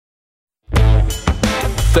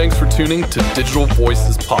Thanks for tuning to Digital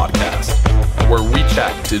Voices Podcast, where we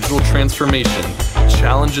chat digital transformation,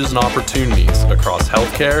 challenges and opportunities across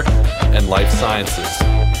healthcare and life sciences.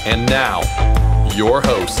 And now, your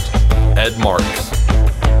host, Ed Marks.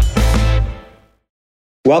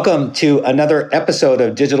 Welcome to another episode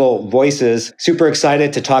of Digital Voices. Super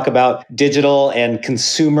excited to talk about digital and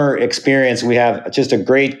consumer experience. We have just a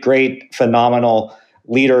great, phenomenal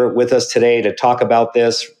leader with us today to talk about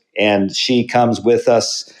this. And she comes with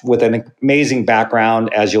us with an amazing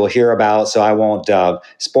background, as you'll hear about. So I won't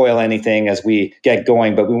spoil anything as we get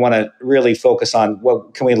going, but we want to really focus on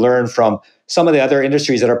what can we learn from some of the other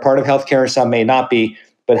industries that are part of healthcare, some may not be,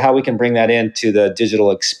 but how we can bring that into the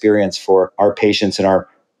digital experience for our patients and our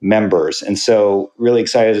members. And so really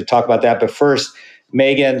excited to talk about that. But first,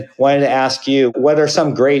 Megan, wanted to ask you, what are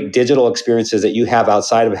some great digital experiences that you have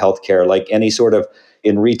outside of healthcare, like any sort of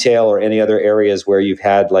in retail or any other areas where you've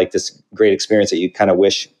had like this great experience that you kind of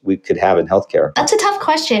wish we could have in healthcare? That's a tough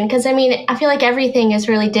question because I feel like everything is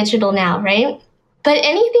really digital now, right? But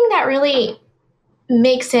anything that really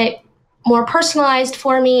makes it more personalized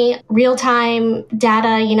for me, real-time data,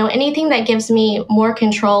 anything that gives me more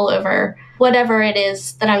control over whatever it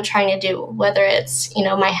is that I'm trying to do, whether it's,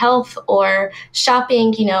 my health or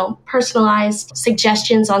shopping, personalized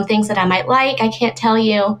suggestions on things that I might like. I can't tell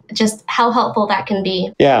you just how helpful that can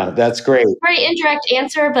be. Yeah, that's great. Very indirect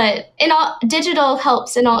answer, but digital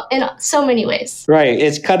helps in so many ways. Right.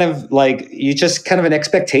 It's kind of like you just kind of an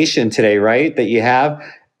expectation today, right? That you have.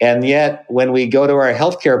 And yet when we go to our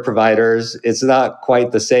healthcare providers, it's not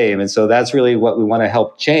quite the same. And so that's really what we want to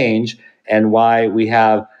help change and why we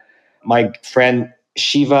have my friend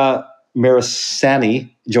Shiva Mirasani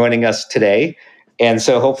joining us today. And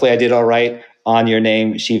so hopefully I did all right on your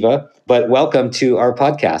name, Shiva. But welcome to our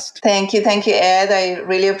podcast. Thank you, Ed. I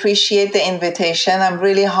really appreciate the invitation. I'm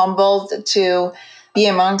really humbled to be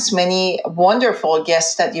amongst many wonderful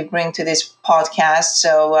guests that you bring to this podcast.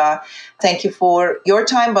 So thank you for your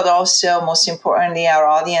time, but also most importantly, our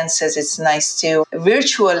audiences. It's nice to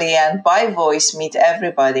virtually and by voice meet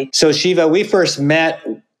everybody. So Shiva, we first met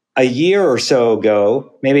a year or so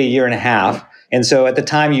ago, maybe a year and a half. And so at the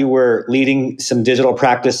time you were leading some digital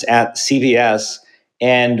practice at CVS,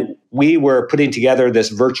 and we were putting together this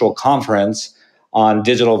virtual conference on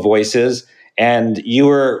digital voices. And you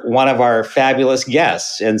were one of our fabulous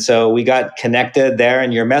guests. And so we got connected there,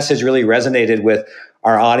 and your message really resonated with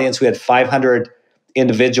our audience. We had 500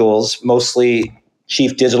 individuals, mostly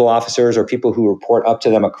chief digital officers or people who report up to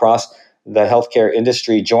them across the healthcare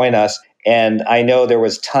industry, join us. And I know there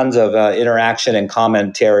was tons of interaction and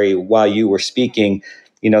commentary while you were speaking,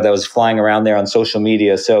 that was flying around there on social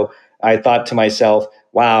media. So I thought to myself,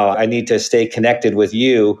 wow, I need to stay connected with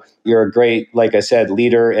you. You're a great, like I said,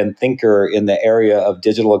 leader and thinker in the area of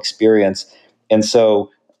digital experience. And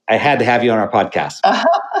so I had to have you on our podcast.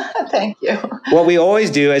 Thank you. What we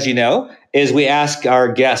always do, as you know, is we ask our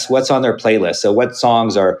guests what's on their playlist. So what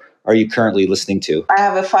songs are you currently listening to? I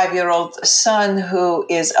have a 5-year-old son who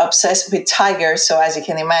is obsessed with Tiger. So as you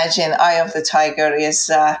can imagine, Eye of the Tiger is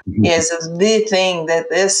the thing that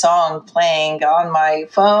this song playing on my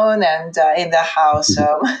phone and in the house.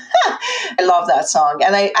 So I love that song.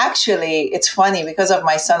 And it's funny because of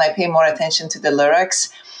my son, I pay more attention to the lyrics.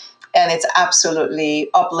 And it's absolutely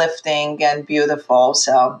uplifting and beautiful.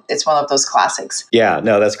 So it's one of those classics. Yeah,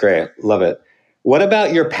 no, that's great. Love it. What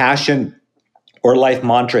about your passion or life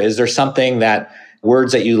mantra? Is there something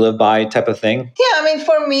words that you live by type of thing? Yeah,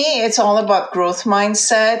 for me, it's all about growth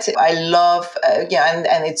mindset. I love,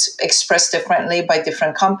 and it's expressed differently by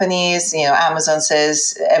different companies. Amazon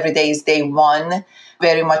says every day is day one.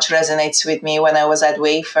 Very much resonates with me. When I was at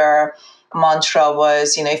Wayfair, mantra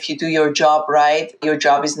was, if you do your job right, your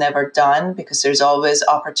job is never done because there's always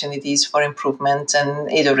opportunities for improvement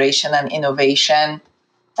and iteration and innovation.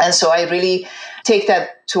 And so I really take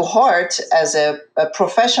that to heart as a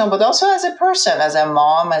professional, but also as a person, as a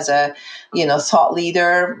mom, as a thought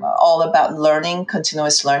leader, all about learning,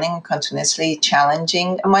 continuously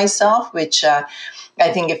challenging myself, which I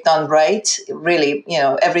think if done right, really,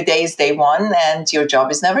 every day is day one and your job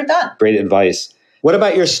is never done. Great advice. What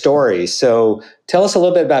about your story? So tell us a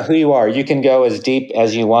little bit about who you are. You can go as deep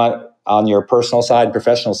as you want on your personal side,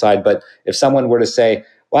 professional side, but if someone were to say,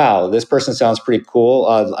 wow, this person sounds pretty cool,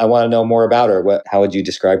 I want to know more about her, how would you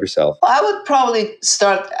describe yourself? Well, I would probably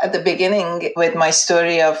start at the beginning with my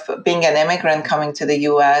story of being an immigrant coming to the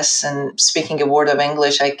U.S. and speaking a word of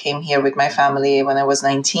English. I came here with my family when I was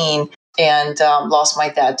 19. And lost my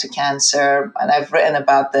dad to cancer. And I've written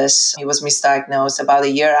about this. He was misdiagnosed about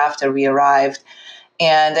a year after we arrived.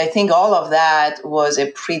 And I think all of that was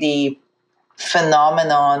a pretty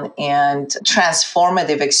phenomenon and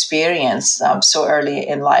transformative experience so early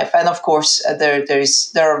in life. And of course, there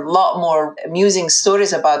are a lot more amusing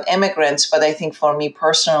stories about immigrants, but I think for me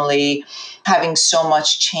personally, having so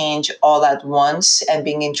much change all at once and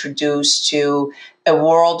being introduced to a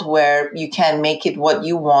world where you can make it what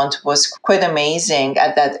you want was quite amazing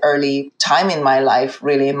at that early time in my life,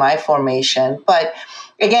 really in my formation. But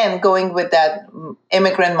again, going with that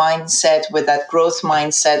immigrant mindset, with that growth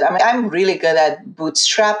mindset, I mean, I'm really good at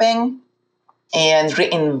bootstrapping and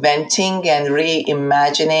reinventing and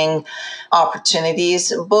reimagining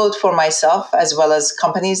opportunities, both for myself as well as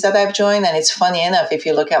companies that I've joined. And it's funny enough, if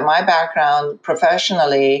you look at my background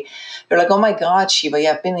professionally, you're like, oh my God, Shiva, you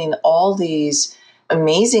have been in all these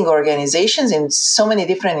amazing organizations in so many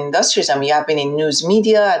different industries. I mean, you have been in news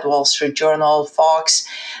media at Wall Street Journal, Fox.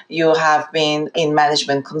 You have been in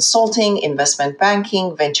management consulting, investment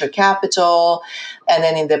banking, venture capital. And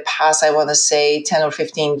then in the past, I want to say 10 or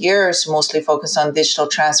 15 years, mostly focused on digital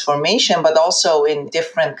transformation, but also in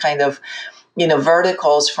different kind of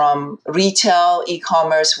verticals from retail,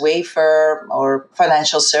 e-commerce, Wayfair, or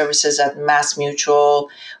financial services at MassMutual,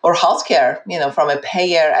 or healthcare, from a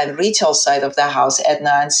payer and retail side of the house,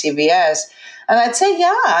 Aetna and CVS. And I'd say,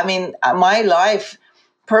 yeah, I mean, my life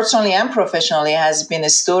personally and professionally has been a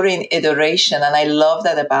story in iteration. And I love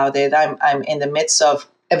that about it. I'm in the midst of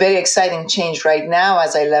a very exciting change right now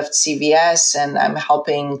as I left CVS, and I'm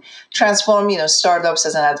helping transform, startups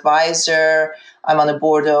as an advisor. I'm on the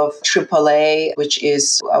board of AAA, which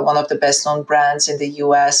is one of the best-known brands in the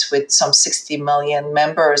U.S. with some 60 million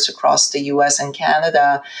members across the U.S. and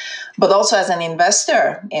Canada, but also as an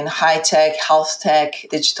investor in high-tech, health tech,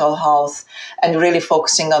 digital health, and really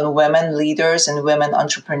focusing on women leaders and women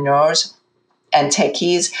entrepreneurs and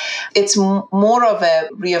techies. It's more of a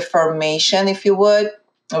reaffirmation, if you would,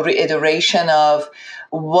 a reiteration of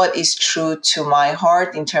what is true to my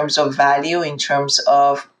heart in terms of value, in terms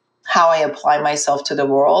of how I apply myself to the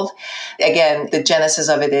world. Again, the genesis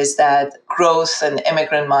of it is that growth and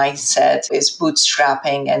immigrant mindset is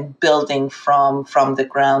bootstrapping and building from the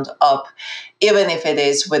ground up, even if it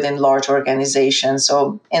is within large organizations.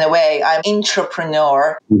 So in a way, I'm an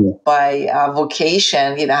entrepreneur by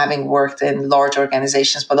vocation, having worked in large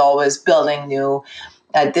organizations, but always building new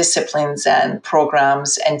disciplines and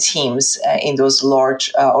programs and teams in those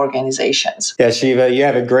large organizations. Yeah, Shiva, you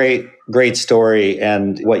have a great story,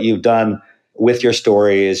 and what you've done with your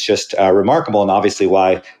story is just remarkable, and obviously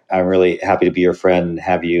why I'm really happy to be your friend and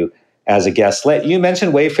have you as a guest. You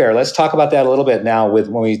mentioned Wayfair. Let's talk about that a little bit now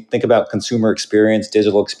when we think about consumer experience,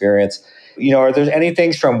 digital experience. Are there any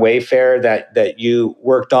things from Wayfair that you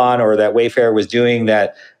worked on or that Wayfair was doing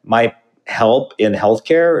that might help in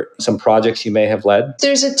healthcare, some projects you may have led?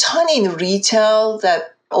 There's a ton in retail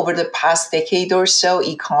that over the past decade or so,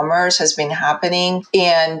 e-commerce has been happening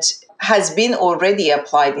and has been already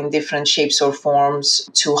applied in different shapes or forms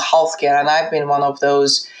to healthcare. And I've been one of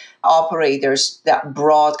those operators that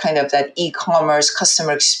brought kind of that e-commerce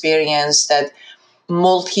customer experience, that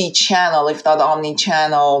multi-channel, if not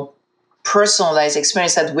omni-channel, personalized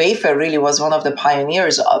experience that Wayfair really was one of the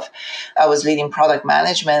pioneers of. I was leading product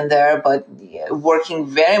management there, but working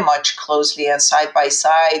very much closely and side by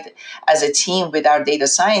side as a team with our data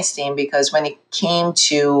science team, because when it came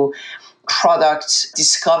to product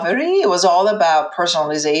discovery, it was all about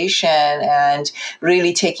personalization and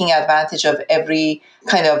really taking advantage of every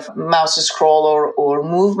kind of mouse scroll or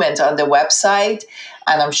movement on the website.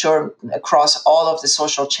 And I'm sure across all of the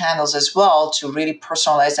social channels as well, to really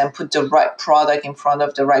personalize and put the right product in front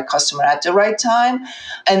of the right customer at the right time.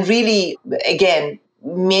 And really, again,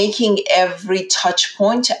 making every touch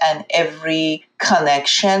point and every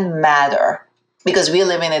connection matter. Because we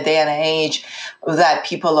live in a day and age that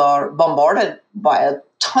people are bombarded by a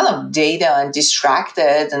ton of data and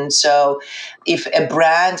distracted. And so if a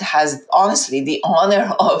brand has honestly the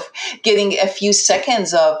honor of getting a few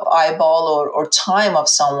seconds of eyeball or time of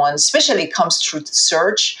someone, especially comes through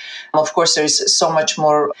search, of course, there's so much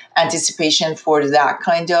more anticipation for that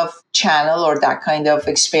kind of channel or that kind of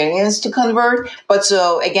experience to convert. But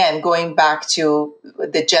so again, going back to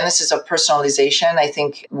the genesis of personalization, I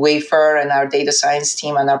think Wayfair and our data science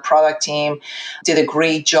team and our product team did a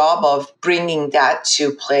great job of bringing that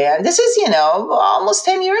to play. And this is, almost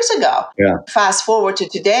 10 years ago. Yeah. Fast forward to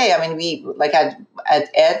today. I mean, we at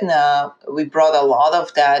Aetna, we brought a lot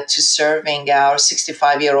of that to serving our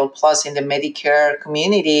 65-year-old plus in the Medicare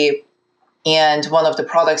community. And one of the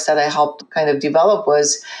products that I helped kind of develop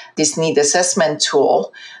was this need assessment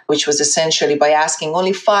tool, which was essentially by asking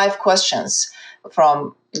only 5 questions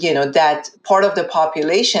from, that part of the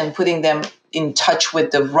population, putting them in touch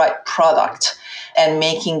with the right product and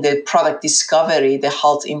making the product discovery, the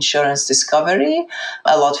health insurance discovery,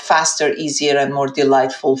 a lot faster, easier, and more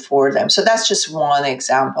delightful for them. So that's just one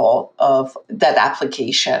example of that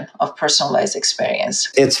application of personalized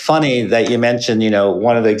experience. It's funny that you mentioned,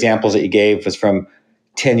 one of the examples that you gave was from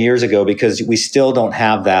 10 years ago, because we still don't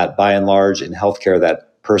have that by and large in healthcare,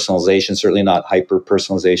 that personalization, certainly not hyper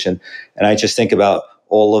personalization. And I just think about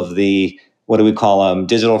all of the, what do we call them,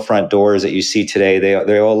 digital front doors that you see today.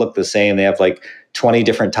 They all look the same. They have like 20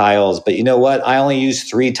 different tiles, but you know what? I only use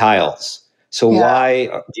 3 tiles. So why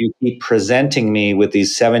do you keep presenting me with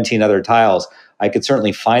these 17 other tiles? I could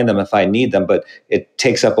certainly find them if I need them, but it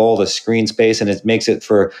takes up all the screen space and it makes it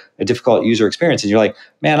for a difficult user experience. And you're like,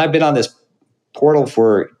 man, I've been on this portal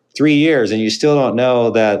for 3 years and you still don't know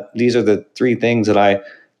that these are the 3 things that I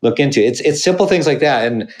look into. It's simple things like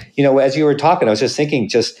that. And, as you were talking, I was just thinking,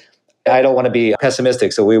 I don't want to be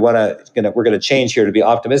pessimistic. So we're going to change here to be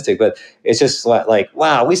optimistic, but it's just like,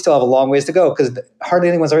 wow, we still have a long ways to go, because hardly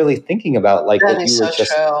anyone's really thinking about like that what is you were so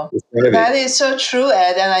just true. That is so true,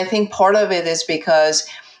 Ed. And I think part of it is because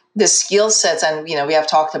the skill sets, and, we have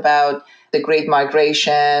talked about the great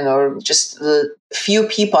migration, or just the few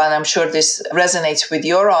people, and I'm sure this resonates with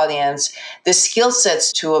your audience, the skill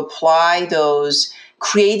sets to apply those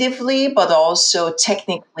creatively, but also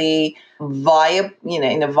technically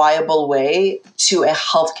in a viable way to a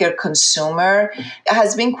healthcare consumer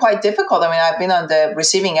has been quite difficult. I mean, I've been on the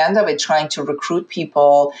receiving end of it, trying to recruit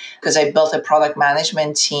people, because I built a product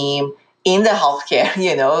management team in the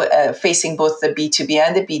healthcare, facing both the B2B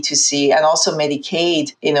and the B2C, and also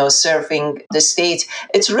Medicaid, serving the state.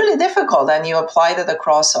 It's really difficult. And you apply that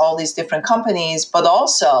across all these different companies, but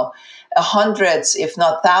also hundreds, if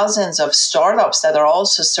not thousands, of startups that are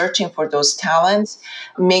also searching for those talents,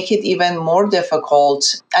 make it even more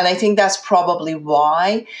difficult. And I think that's probably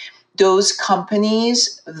why those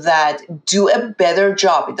companies that do a better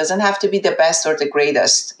job, it doesn't have to be the best or the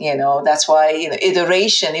greatest, that's why,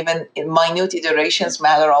 iteration, even minute iterations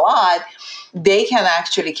matter a lot. They can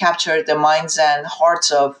actually capture the minds and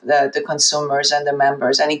hearts of the consumers and the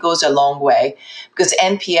members. And it goes a long way, because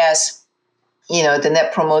NPS, the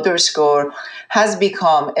Net Promoter Score, has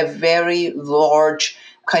become a very large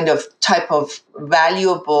kind of type of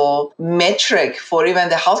valuable metric for even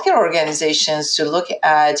the healthcare organizations to look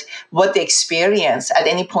at what the experience at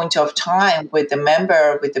any point of time with the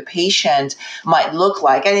member, with the patient might look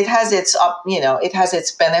like. And it has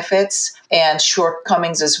its benefits and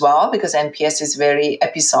shortcomings as well, because NPS is very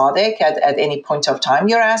episodic. At any point of time,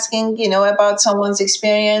 you're asking, about someone's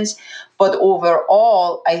experience. But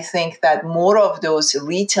overall, I think that more of those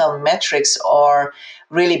retail metrics are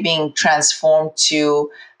really being transformed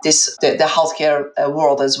to the healthcare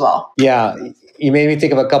world as well. Yeah, you made me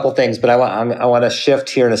think of a couple things, but I want to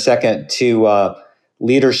shift here in a second to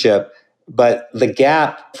leadership. But the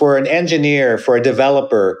gap for an engineer, for a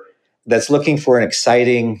developer that's looking for an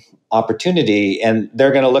exciting opportunity, and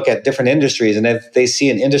they're going to look at different industries, and if they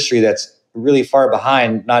see an industry that's really far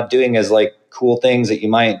behind, not doing as like cool things that you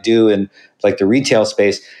might do in like the retail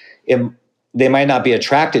space, they might not be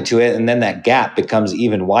attracted to it. And then that gap becomes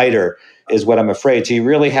even wider, is what I'm afraid. So you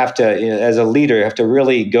really have to, as a leader, you have to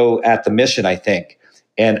really go at the mission, I think,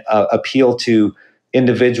 and appeal to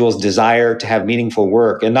individuals' desire to have meaningful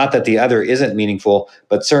work. And not that the other isn't meaningful,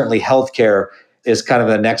 but certainly healthcare is kind of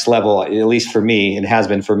the next level, at least for me, and has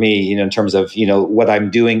been for me, in terms of, what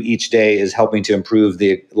I'm doing each day is helping to improve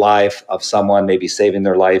the life of someone, maybe saving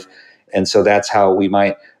their life. And so that's how we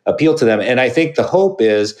might appeal to them. And I think the hope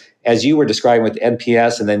is, as you were describing with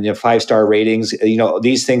NPS and then 5-star ratings,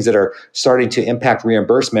 these things that are starting to impact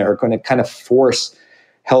reimbursement are going to kind of force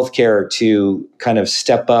healthcare to kind of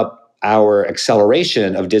step up our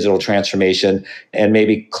acceleration of digital transformation and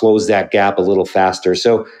maybe close that gap a little faster.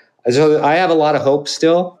 So I have a lot of hope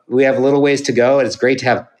still. We have a little ways to go, and it's great to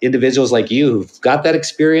have individuals like you who've got that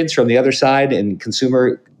experience from the other side in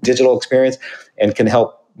consumer digital experience and can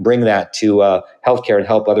help bring that to healthcare and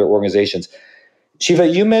help other organizations. Shiva,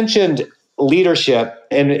 you mentioned leadership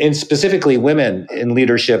and specifically women in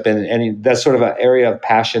leadership, and that's sort of an area of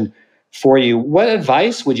passion for you. What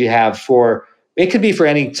advice would you have for, it could be for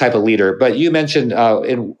any type of leader, but you mentioned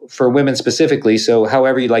for women specifically, so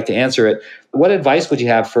however you'd like to answer it, what advice would you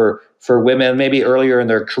have for women maybe earlier in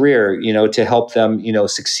their career, to help them,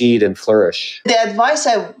 succeed and flourish? The advice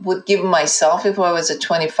I would give myself if I was a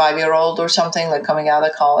 25-year-old or something, like coming out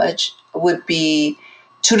of college, would be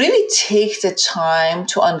to really take the time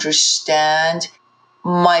to understand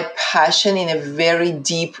my passion in a very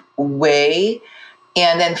deep way,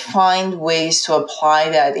 and then find ways to apply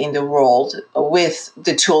that in the world with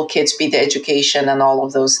the toolkits, be the education and all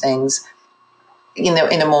of those things. in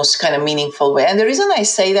the most kind of meaningful way. And the reason I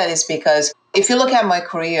say that is because if you look at my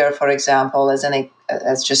career, for example,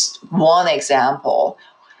 as just one example,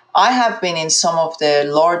 I have been in some of the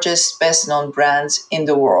largest, best-known brands in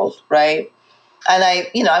the world, right?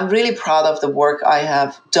 And I'm really proud of the work I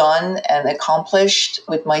have done and accomplished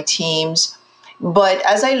with my teams. But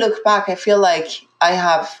as I look back, I feel like I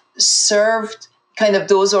have served kind of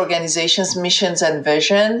those organizations' missions and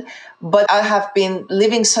vision, but I have been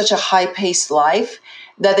living such a high-paced life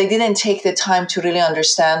that I didn't take the time to really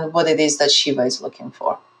understand what it is that Shiva is looking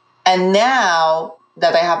for. And now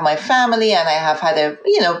that I have my family and I have had a,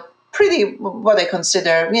 pretty, what I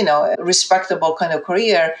consider, respectable kind of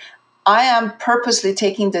career, I am purposely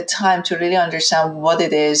taking the time to really understand what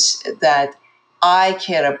it is that I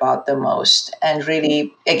care about the most. And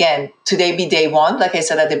really, again, today be day one, like I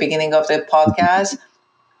said at the beginning of the podcast,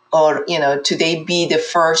 or, today be the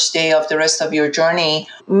first day of the rest of your journey,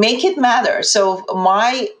 make it matter. So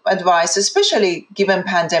my advice, especially given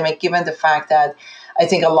pandemic, given the fact that I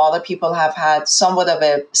think a lot of people have had somewhat of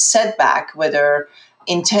a setback, whether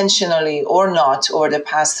intentionally or not, over the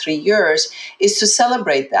past 3 years, is to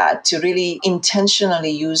celebrate that, to really intentionally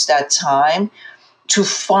use that time to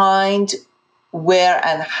find where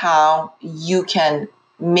and how you can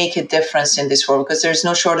make a difference in this world, because there's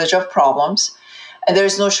no shortage of problems. And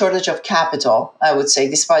there's no shortage of capital, I would say,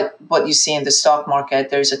 despite what you see in the stock market,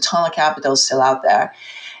 there's a ton of capital still out there.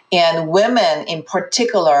 And women in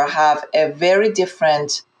particular have a very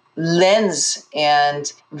different lens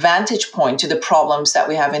and vantage point to the problems that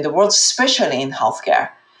we have in the world, especially in healthcare.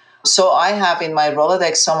 So I have in my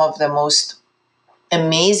Rolodex some of the most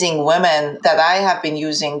amazing women that I have been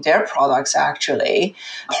using their products, actually.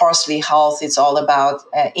 Parsley Health, it's all about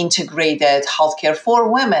integrated healthcare for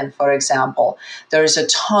women, for example. There's a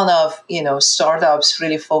ton of, startups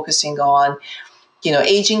really focusing on,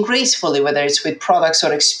 aging gracefully, whether it's with products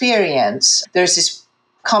or experience. There's this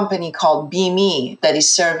company called Be Me that is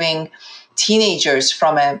serving teenagers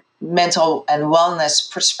from a mental and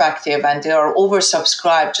wellness perspective, and they are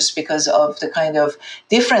oversubscribed just because of the kind of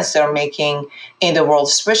difference they're making in the world,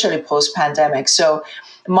 especially post-pandemic. So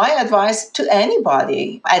my advice to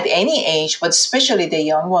anybody at any age, but especially the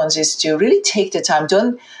young ones, is to really take the time.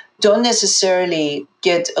 Don't necessarily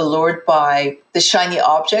get allured by the shiny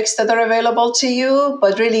objects that are available to you,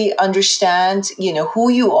 but really understand,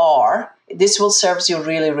 who you are. This will serve you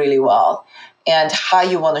really, really well, and how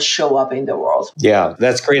you want to show up in the world. Yeah,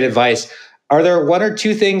 that's great advice. Are there one or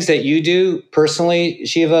two things that you do personally,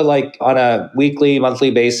 Shiva, like on a weekly,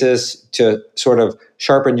 monthly basis to sort of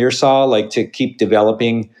sharpen your saw, like to keep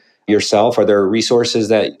developing yourself? Are there resources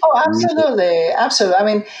that... Oh, absolutely. Absolutely. I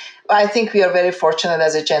mean, I think we are very fortunate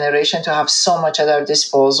as a generation to have so much at our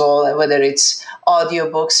disposal, whether it's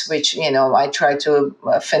audiobooks, which, I try to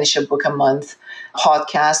finish a book a month,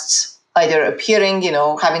 podcasts, either appearing,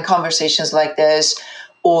 having conversations like this,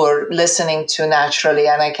 or listening to naturally.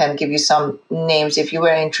 And I can give you some names if you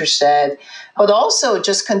were interested, but also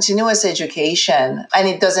just continuous education. And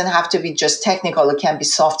it doesn't have to be just technical. It can be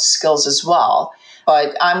soft skills as well.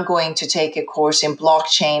 But I'm going to take a course in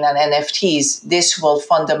blockchain and NFTs. This will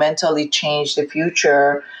fundamentally change the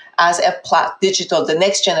future as a digital, the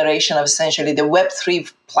next generation of essentially the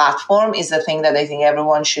Web3 platform is the thing that I think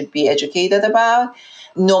everyone should be educated about,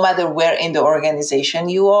 no matter where in the organization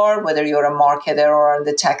you are, whether you're a marketer or on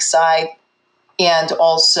the tech side. And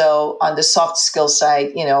also on the soft skill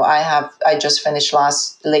side, I just finished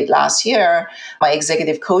late last year my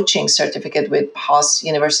executive coaching certificate with Haas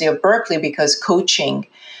University of Berkeley, because coaching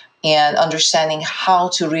and understanding how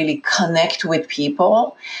to really connect with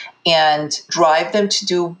people and drive them to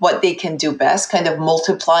do what they can do best, kind of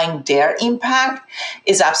multiplying their impact,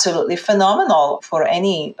 is absolutely phenomenal for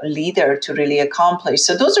any leader to really accomplish.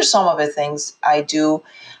 So those are some of the things I do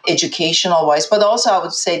educational wise, but also I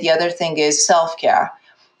would say the other thing is self-care.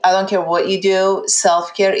 I don't care what you do.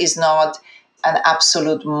 Self-care is not an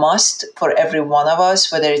absolute must for every one of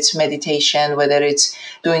us, whether it's meditation, whether it's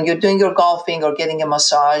doing your golfing or getting a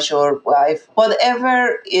massage or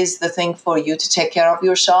whatever is the thing for you to take care of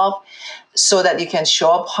yourself so that you can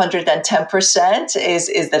show up 110%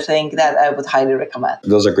 is the thing that I would highly recommend.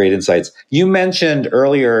 Those are great insights. You mentioned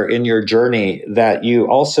earlier in your journey that you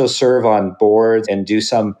also serve on boards and do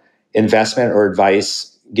some investment or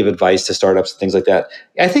give advice to startups and things like that.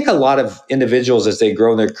 I think a lot of individuals, as they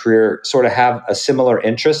grow in their career, sort of have a similar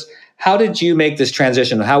interest. How did you make this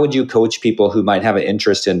transition? How would you coach people who might have an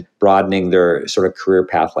interest in broadening their sort of career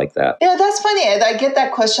path like that? Yeah, that's funny. I get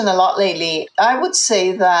that question a lot lately. I would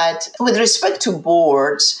say that with respect to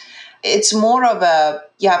boards, It's more of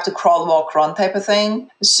you have to crawl, walk, run type of thing.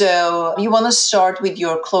 So you want to start with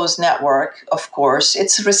your close network, of course.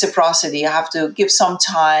 It's reciprocity. You have to give some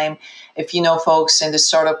time. If you know folks in the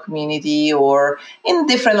startup community or in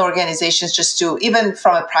different organizations, just to, even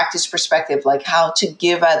from a practice perspective, like how to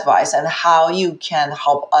give advice and how you can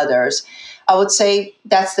help others. I would say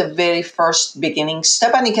that's the very first beginning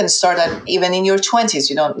step. And you can start that even in your 20s.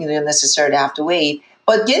 You don't necessarily have to wait.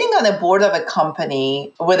 But getting on the board of a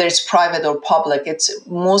company, whether it's private or public, it's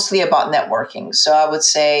mostly about networking. So I would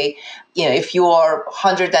say, if you are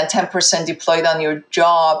 110% deployed on your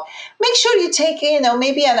job, make sure you take,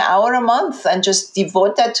 maybe an hour a month and just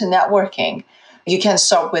devote that to networking. You can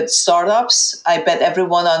start with startups. I bet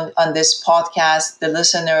everyone on this podcast, the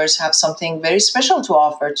listeners, have something very special to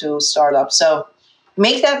offer to startups. So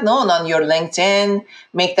make that known on your LinkedIn,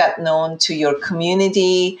 make that known to your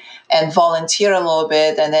community, and volunteer a little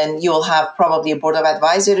bit. And then you'll have probably a board of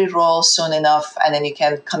advisory role soon enough. And then you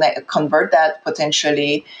can convert that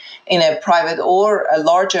potentially in a private or a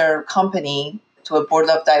larger company to a board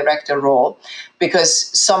of director role,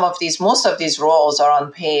 because most of these roles are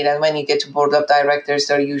unpaid. And when you get to board of directors,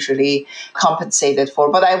 they're usually compensated for.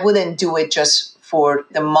 But I wouldn't do it just for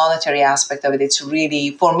the monetary aspect of it. It's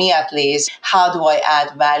really, for me at least, how do I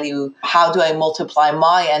add value? How do I multiply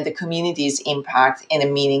my and the community's impact in a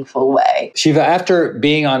meaningful way? Shiva, after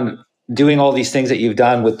doing all these things that you've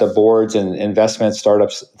done with the boards and investment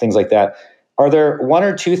startups, things like that, are there one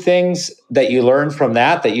or two things that you learned from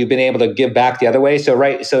that you've been able to give back the other way?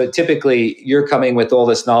 So typically you're coming with all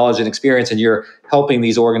this knowledge and experience and you're helping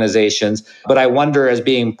these organizations. But I wonder, as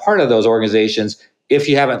being part of those organizations, if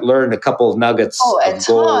you haven't learned a couple of nuggets of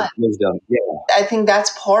gold wisdom. Yeah. I think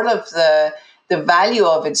that's part of the value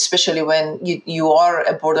of it, especially when you are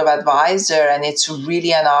a board of advisor, and it's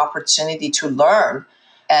really an opportunity to learn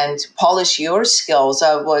and polish your skills.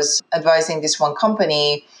 I was advising this one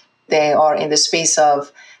company. They are in the space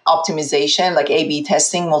of optimization, like A/B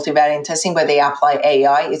testing, multivariate testing, but they apply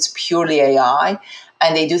AI. It's purely AI.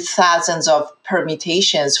 And they do thousands of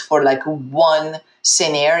permutations for like one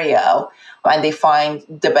scenario. And they find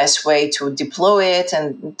the best way to deploy it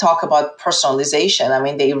and talk about personalization. I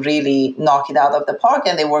mean, they really knock it out of the park,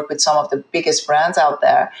 and they work with some of the biggest brands out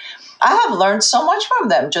there. I have learned so much from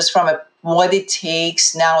them, just from what it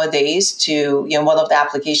takes nowadays to, one of the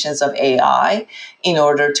applications of AI in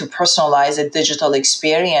order to personalize a digital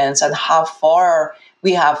experience, and how far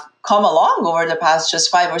we have come along over the past just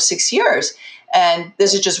 5 or 6 years. And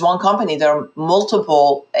this is just one company. There are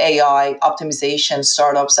multiple AI optimization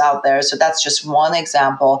startups out there. So that's just one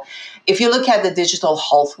example. If you look at the digital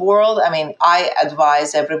health world, I mean, I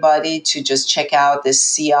advise everybody to just check out the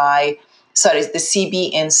CB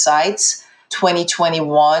Insights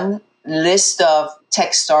 2021 list of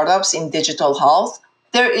tech startups in digital health.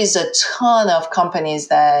 There is a ton of companies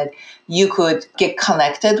that you could get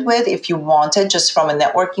connected with if you wanted, just from a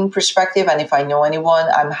networking perspective. And if I know anyone,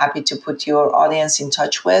 I'm happy to put your audience in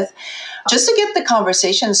touch with, just to get the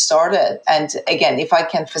conversation started. And again, if I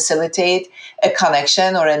can facilitate a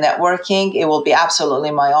connection or a networking, it will be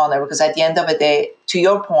absolutely my honor, because at the end of the day, to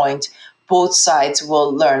your point, both sides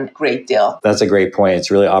will learn a great deal. That's a great point.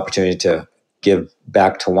 It's really an opportunity to give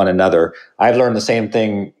back to one another. I've learned the same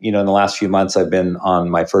thing, in the last few months. I've been on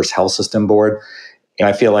my first health system board, and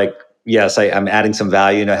I feel like, yes, I'm adding some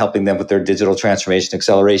value, helping them with their digital transformation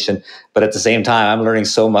acceleration. But at the same time, I'm learning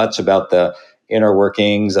so much about the inner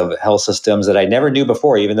workings of health systems that I never knew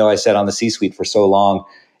before, even though I sat on the C-suite for so long.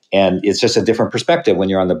 And it's just a different perspective when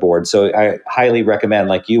you're on the board. So I highly recommend,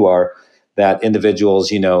 like you are, that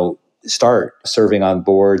individuals, start serving on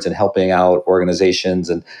boards and helping out organizations.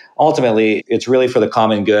 And ultimately, it's really for the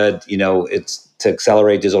common good. It's to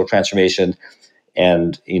accelerate digital transformation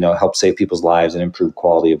and, help save people's lives and improve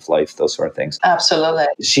quality of life, those sort of things. Absolutely.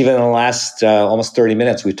 Shiva, in the last almost 30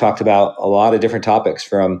 minutes, we've talked about a lot of different topics,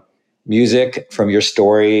 from music, from your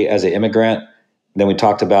story as an immigrant. Then we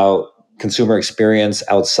talked about consumer experience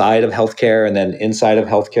outside of healthcare and then inside of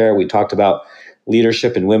healthcare. We talked about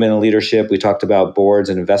leadership and women in leadership. We talked about boards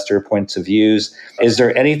and investor points of views. Is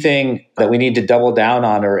there anything that we need to double down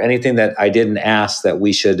on, or anything that I didn't ask that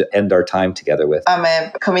we should end our time together with? I'm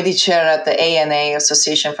a committee chair at the ANA,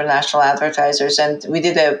 Association for National Advertisers, and we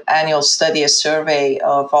did an annual study, a survey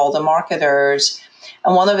of all the marketers.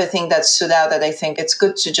 And one of the things that stood out that I think it's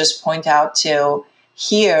good to just point out to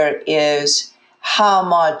here is how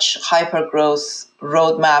much hypergrowth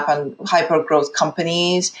roadmap and hypergrowth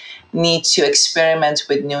companies need to experiment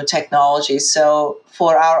with new technologies. So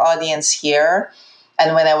for our audience here,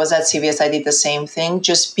 and when I was at CVS, I did the same thing,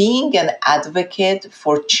 just being an advocate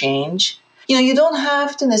for change. you don't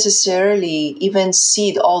have to necessarily even see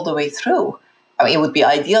it all the way through. I mean, it would be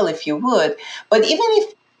ideal if you would, but even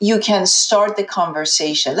if you can start the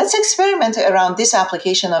conversation, let's experiment around this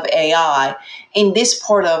application of AI in this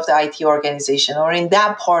part of the IT organization or in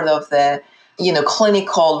that part of the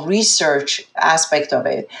clinical research aspect of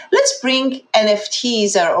it. Let's bring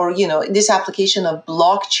NFTs or this application of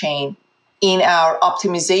blockchain in our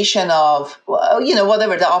optimization of,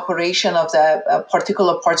 whatever the operation of the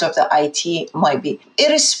particular parts of the IT might be.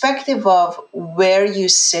 Irrespective of where you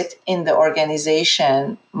sit in the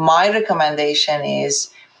organization, my recommendation is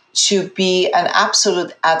to be an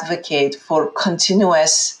absolute advocate for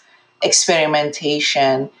continuous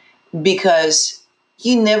experimentation, because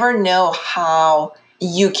you never know how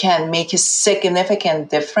you can make a significant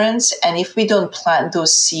difference. And if we don't plant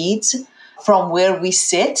those seeds from where we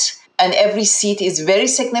sit, and every seat is very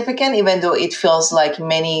significant, even though it feels like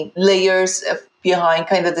many layers behind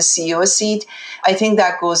kind of the CEO seat, I think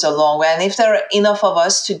that goes a long way. And if there are enough of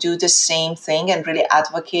us to do the same thing and really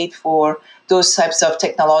advocate for those types of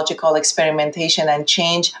technological experimentation and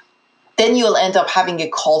change, then you'll end up having a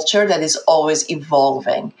culture that is always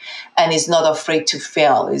evolving and is not afraid to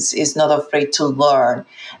fail, is not afraid to learn.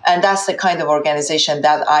 And that's the kind of organization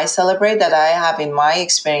that I celebrate, that I have in my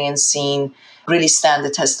experience seen really stand the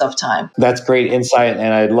test of time. That's great insight.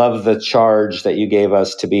 And I love the charge that you gave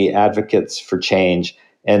us to be advocates for change.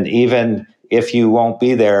 And even if you won't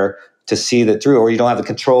be there to see that through, or you don't have the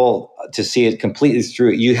control to see it completely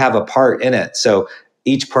through, you have a part in it. So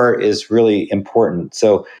each part is really important.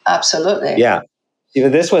 So absolutely. Yeah.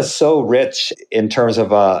 This was so rich in terms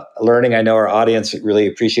of learning. I know our audience really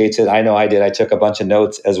appreciates it. I know I did. I took a bunch of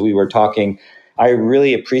notes as we were talking. I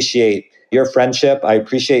really appreciate your friendship. I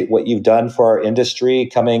appreciate what you've done for our industry,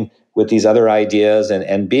 coming with these other ideas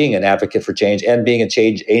and being an advocate for change and being a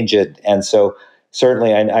change agent. And so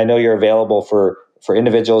certainly I know you're available for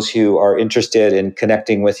individuals who are interested in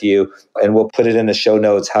connecting with you. And we'll put it in the show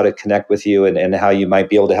notes how to connect with you and how you might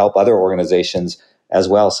be able to help other organizations as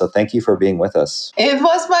well. So thank you for being with us. It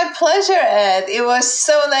was my pleasure, Ed. It was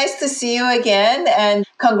so nice to see you again. And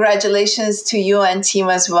congratulations to you and team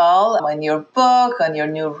as well on your book, on your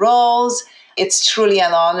new roles. It's truly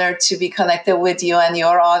an honor to be connected with you and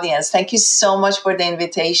your audience. Thank you so much for the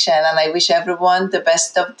invitation. And I wish everyone the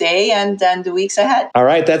best of day and the weeks ahead. All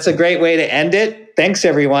right. That's a great way to end it. Thanks,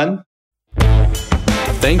 everyone.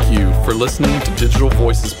 Thank you for listening to Digital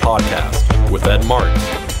Voices Podcast with Ed Marks.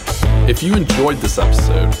 If you enjoyed this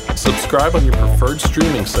episode, subscribe on your preferred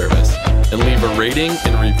streaming service and leave a rating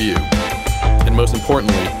and review. And most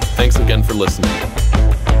importantly, thanks again for listening.